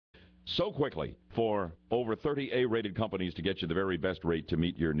so quickly for over 30 A-rated companies to get you the very best rate to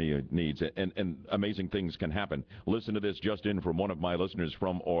meet your needs, and amazing things can happen. Listen to this just in from one of my listeners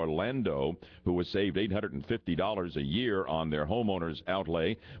from Orlando who was saved $850 a year on their homeowners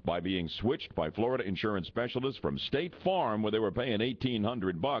outlay by being switched by Florida insurance specialists from State Farm, where they were paying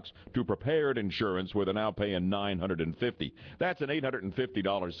 $1,800, to Prepared Insurance, where they're now paying $950. That's an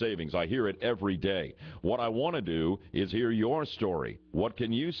 $850 savings. I hear it every day. What I want to do is hear your story. What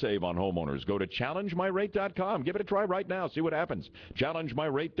can you save on homeowners? Go to ChallengeMyRate.com. Give it a try right now. See what happens.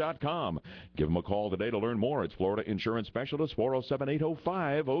 ChallengeMyRate.com. Give them a call today to learn more. It's Florida Insurance Specialist,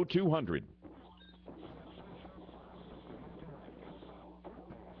 407-805-0200.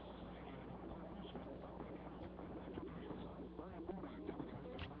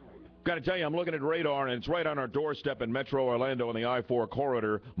 Got to tell you, I'm looking at radar, and it's right on our doorstep in Metro Orlando on the I-4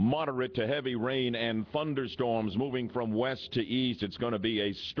 corridor. Moderate to heavy rain and thunderstorms moving from west to east. It's going to be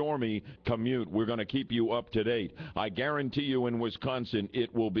a stormy commute. We're going to keep you up to date. I guarantee you in Wisconsin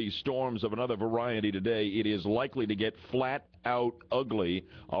it will be storms of another variety today. It is likely to get flat out ugly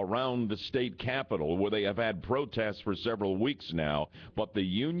around the state capitol, where they have had protests for several weeks now. But the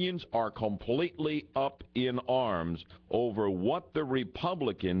unions are completely up in arms over what the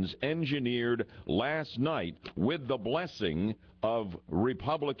Republicans engineered last night with the blessing of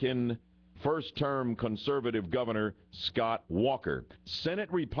Republican first-term conservative Governor Scott Walker.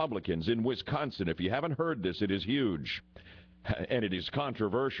 Senate Republicans in Wisconsin, if you haven't heard this, it is huge. And it is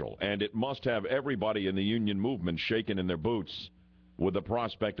controversial, and it must have everybody in the union movement shaking in their boots with the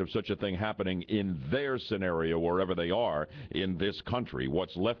prospect of such a thing happening in their scenario, wherever they are in this country,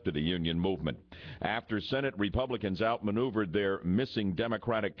 what's left of the union movement. After Senate Republicans outmaneuvered their missing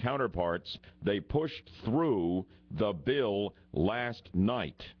Democratic counterparts, they pushed through the bill last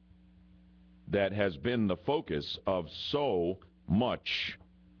night that has been the focus of so much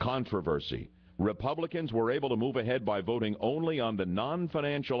controversy. Republicans were able to move ahead by voting only on the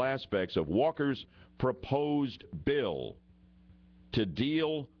non-financial aspects of Walker's proposed bill to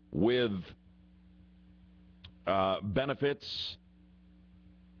deal with benefits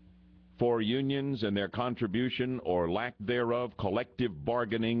for unions and their contribution or lack thereof, collective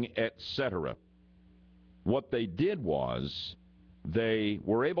bargaining, etc. What they did was they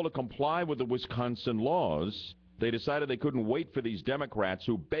were able to comply with the Wisconsin laws. They decided they couldn't wait for these Democrats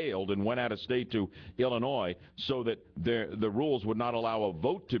who bailed and went out of state to Illinois so that the rules would not allow a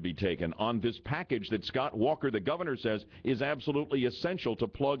vote to be taken on this package that Scott Walker, the governor, says is absolutely essential to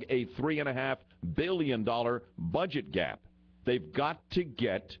plug a $3.5 billion budget gap. They've got to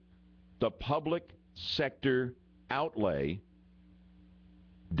get the public sector outlay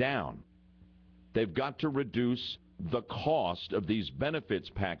down. They've got to reduce the cost of these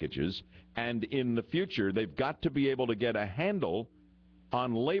benefits packages, and in the future they've got to be able to get a handle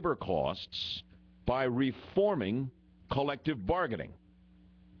on labor costs by reforming collective bargaining.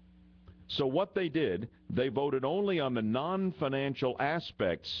 So what they did, they voted only on the non-financial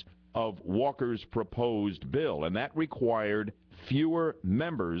aspects of Walker's proposed bill, and that required fewer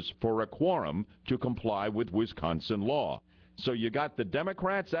members for a quorum to comply with Wisconsin law. So you got the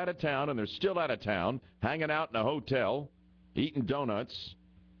Democrats out of town, and they're still out of town, hanging out in a hotel, eating donuts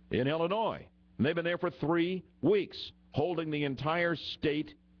in Illinois. And they've been there for 3 weeks, holding the entire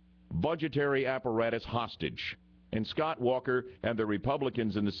state budgetary apparatus hostage. And Scott Walker and the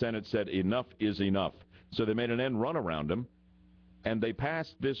Republicans in the Senate said enough is enough. So they made an end run around him, and they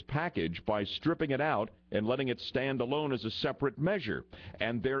passed this package by stripping it out and letting it stand alone as a separate measure.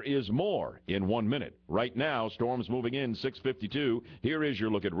 And there is more in 1 minute. Right now, storms moving in, 6:52. Here is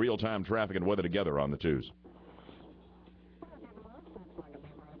your look at real-time traffic and weather together on the 2s.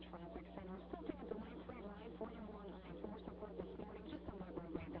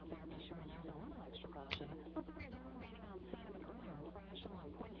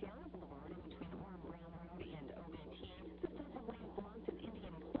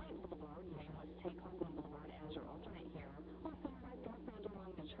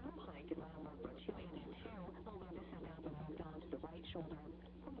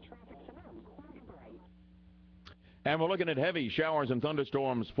 And we're looking at heavy showers and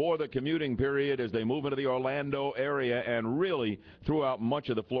thunderstorms for the commuting period as they move into the Orlando area and really throughout much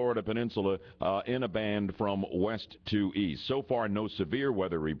of the Florida peninsula in a band from west to east. So far, no severe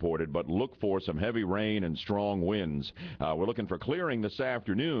weather reported, but look for some heavy rain and strong winds. We're looking for clearing this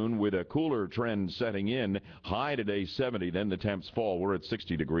afternoon with a cooler trend setting in. High today 70, then the temps fall. We're at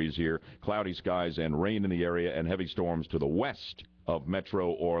 60 degrees here. Cloudy skies and rain in the area and heavy storms to the west of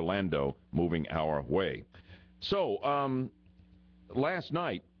Metro Orlando moving our way. So, last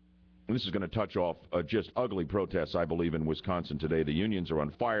night, this is going to touch off just ugly protests, I believe, in Wisconsin today. The unions are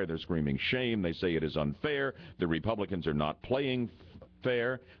on fire. They're screaming shame. They say it is unfair. The Republicans are not playing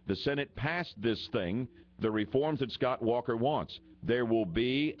fair. The Senate passed this thing, the reforms that Scott Walker wants. There will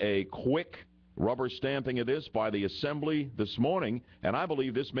be a quick rubber stamping of this by the Assembly this morning, and I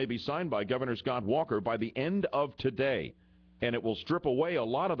believe this may be signed by Governor Scott Walker by the end of today. And it will strip away a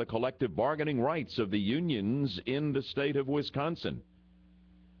lot of the collective bargaining rights of the unions in the state of Wisconsin.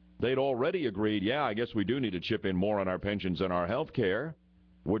 They'd already agreed, yeah, I guess we do need to chip in more on our pensions and our health care,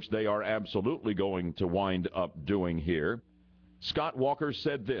 which they are absolutely going to wind up doing here. Scott Walker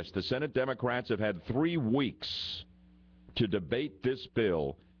said this: the Senate Democrats have had 3 weeks to debate this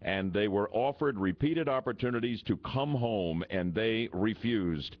bill, and they were offered repeated opportunities to come home, and they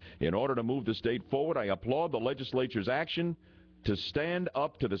refused. In order to move the state forward, I applaud the legislature's action to stand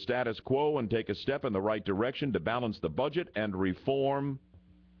up to the status quo and take a step in the right direction to balance the budget and reform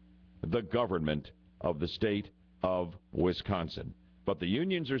the government of the state of Wisconsin. But the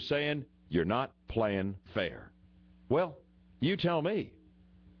unions are saying, you're not playing fair. Well, you tell me,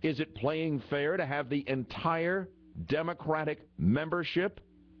 is it playing fair to have the entire Democratic membership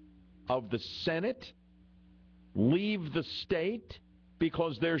of the Senate leave the state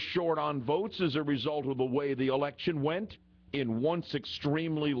because they're short on votes as a result of the way the election went in once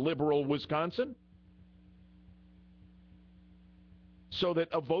extremely liberal Wisconsin? So that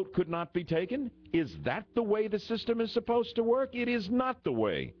a vote could not be taken? Is that the way the system is supposed to work? It is not the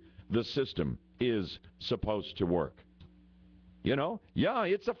way the system is supposed to work. You know, yeah,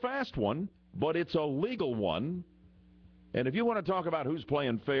 it's a fast one, but it's a legal one. And if you want to talk about who's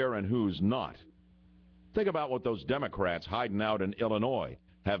playing fair and who's not, think about what those Democrats hiding out in Illinois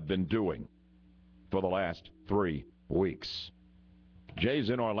have been doing for the last 3 weeks. Jay's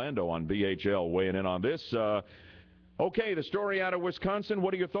in Orlando on BHL weighing in on this. Okay, the story out of Wisconsin.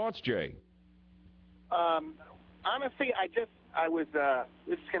 What are your thoughts, Jay? Honestly, this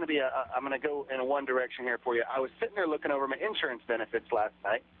is going to be I'm going to go in one direction here for you. I was sitting there looking over my insurance benefits last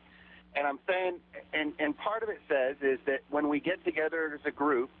night, and I'm saying, and part of it says is that when we get together as a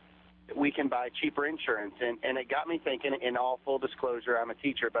group, we can buy cheaper insurance. And it got me thinking, in all full disclosure, I'm a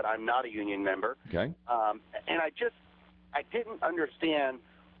teacher, but I'm not a union member. Okay. And I didn't understand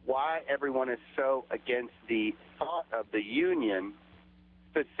why everyone is so against the thought of the union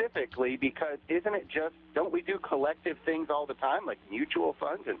specifically, because don't we do collective things all the time, like mutual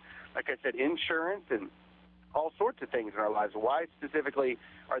funds and, like I said, insurance and all sorts of things in our lives? Why specifically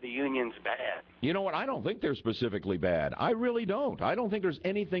are the unions bad? You know what? I don't think they're specifically bad. I really don't. I don't think there's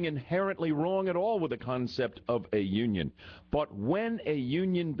anything inherently wrong at all with the concept of a union. But when a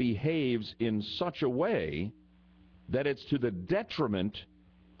union behaves in such a way that it's to the detriment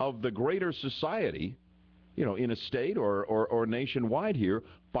of the greater society, you know, in a state or nationwide here,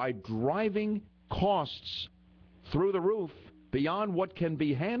 by driving costs through the roof beyond what can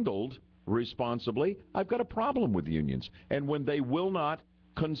be handled responsibly, I've got a problem with unions. And when they will not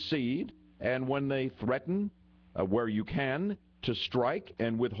concede, and when they threaten, where you can, to strike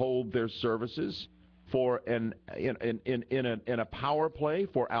and withhold their services for in a power play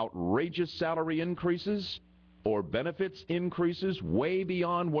for outrageous salary increases or benefits increases way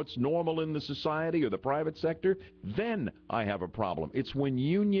beyond what's normal in the society or the private sector, then I have a problem. It's when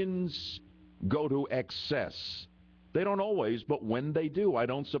unions go to excess. They don't always, but when they do, I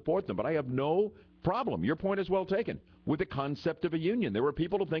don't support them. But I have no problem. Your point is well taken with the concept of a union. There are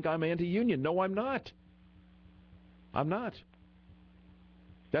people who think I'm anti-union. No, I'm not. I'm not.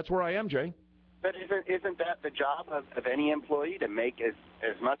 That's where I am, Jay. But isn't that the job of any employee, to make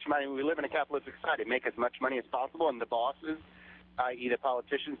as much money? We live in a capitalistic society. Make as much money as possible, and the bosses, i.e. the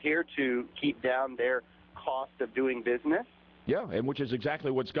politicians here, to keep down their cost of doing business? Yeah, and which is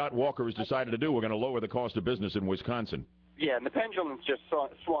exactly what Scott Walker has decided to do. We're going to lower the cost of business in Wisconsin. Yeah, and the pendulum's just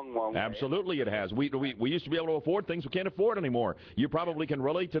swung one way. Absolutely it has. We used to be able to afford things we can't afford anymore. You probably can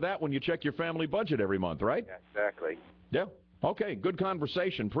relate to that when you check your family budget every month, right? Yeah, exactly. Yeah. Okay, good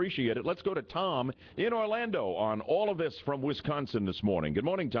conversation. Appreciate it. Let's go to Tom in Orlando on all of this from Wisconsin this morning. Good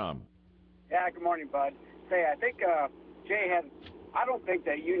morning, Tom. Yeah, good morning, Bud. Say, I think Jay I don't think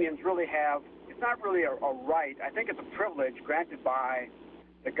that unions really have, it's not really a right. I think it's a privilege granted by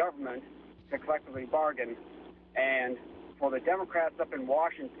the government to collectively bargain. And for the Democrats up in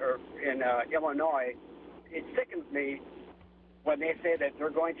Washington, or in Illinois, it sickens me when they say that they're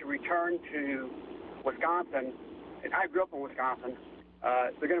going to return to Wisconsin. And I grew up in Wisconsin.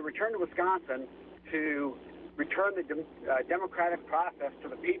 They're going to return to Wisconsin to return the democratic process to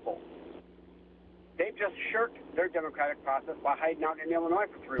the people. They've just shirked their democratic process by hiding out in Illinois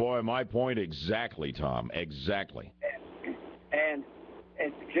for 3 weeks. Boy, my point exactly, Tom. Exactly. And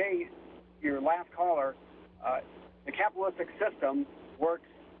Jay, your last caller, the capitalistic system works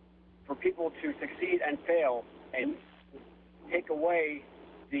for people to succeed and fail and take away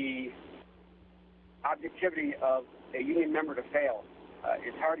the objectivity of a union member to fail.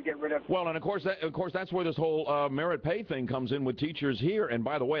 It's hard to get rid of. Well, and of course, that's where this whole merit pay thing comes in with teachers here. And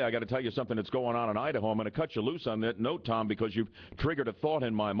by the way, I got to tell you something that's going on in Idaho. I'm going to cut you loose on that note, Tom, because you've triggered a thought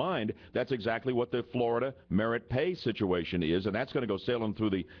in my mind. That's exactly what the Florida merit pay situation is, and that's going to go sailing through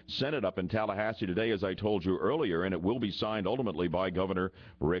the Senate up in Tallahassee today, as I told you earlier, and it will be signed ultimately by Governor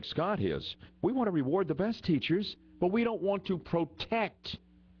Rick Scott. We want to reward the best teachers, but we don't want to protect,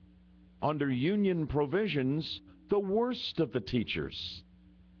 under union provisions, the worst of the teachers.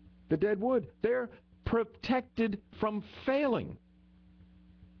 The dead wood. They're protected from failing.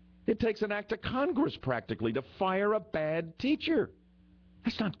 It takes an act of Congress practically to fire a bad teacher.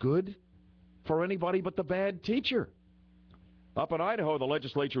 That's not good for anybody but the bad teacher. Up in Idaho, the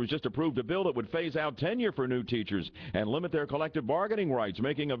legislature has just approved a bill that would phase out tenure for new teachers and limit their collective bargaining rights,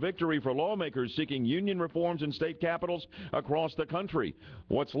 making a victory for lawmakers seeking union reforms in state capitals across the country.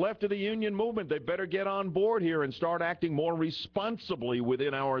 What's left of the union movement, they better get on board here and start acting more responsibly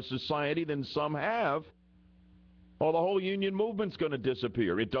within our society than some have, or the whole union movement's going to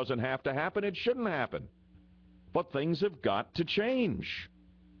disappear. It doesn't have to happen. It shouldn't happen. But things have got to change.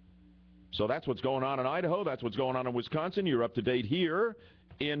 So that's what's going on in Idaho. That's what's going on in Wisconsin. You're up to date here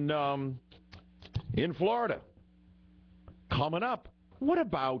in Florida. Coming up, what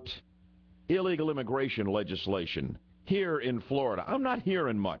about illegal immigration legislation here in Florida? I'm not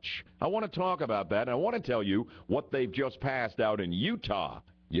hearing much. I want to talk about that, and I want to tell you what they've just passed out in Utah.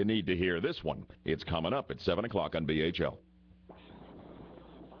 You need to hear this one. It's coming up at 7 o'clock on BHL.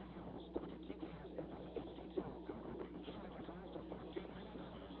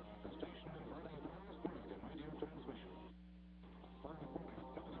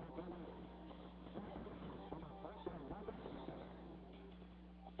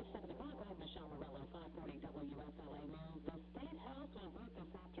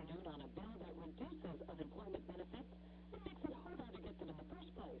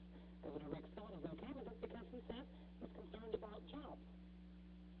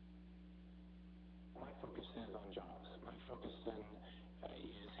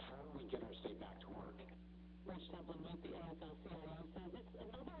 With the AFL-CIO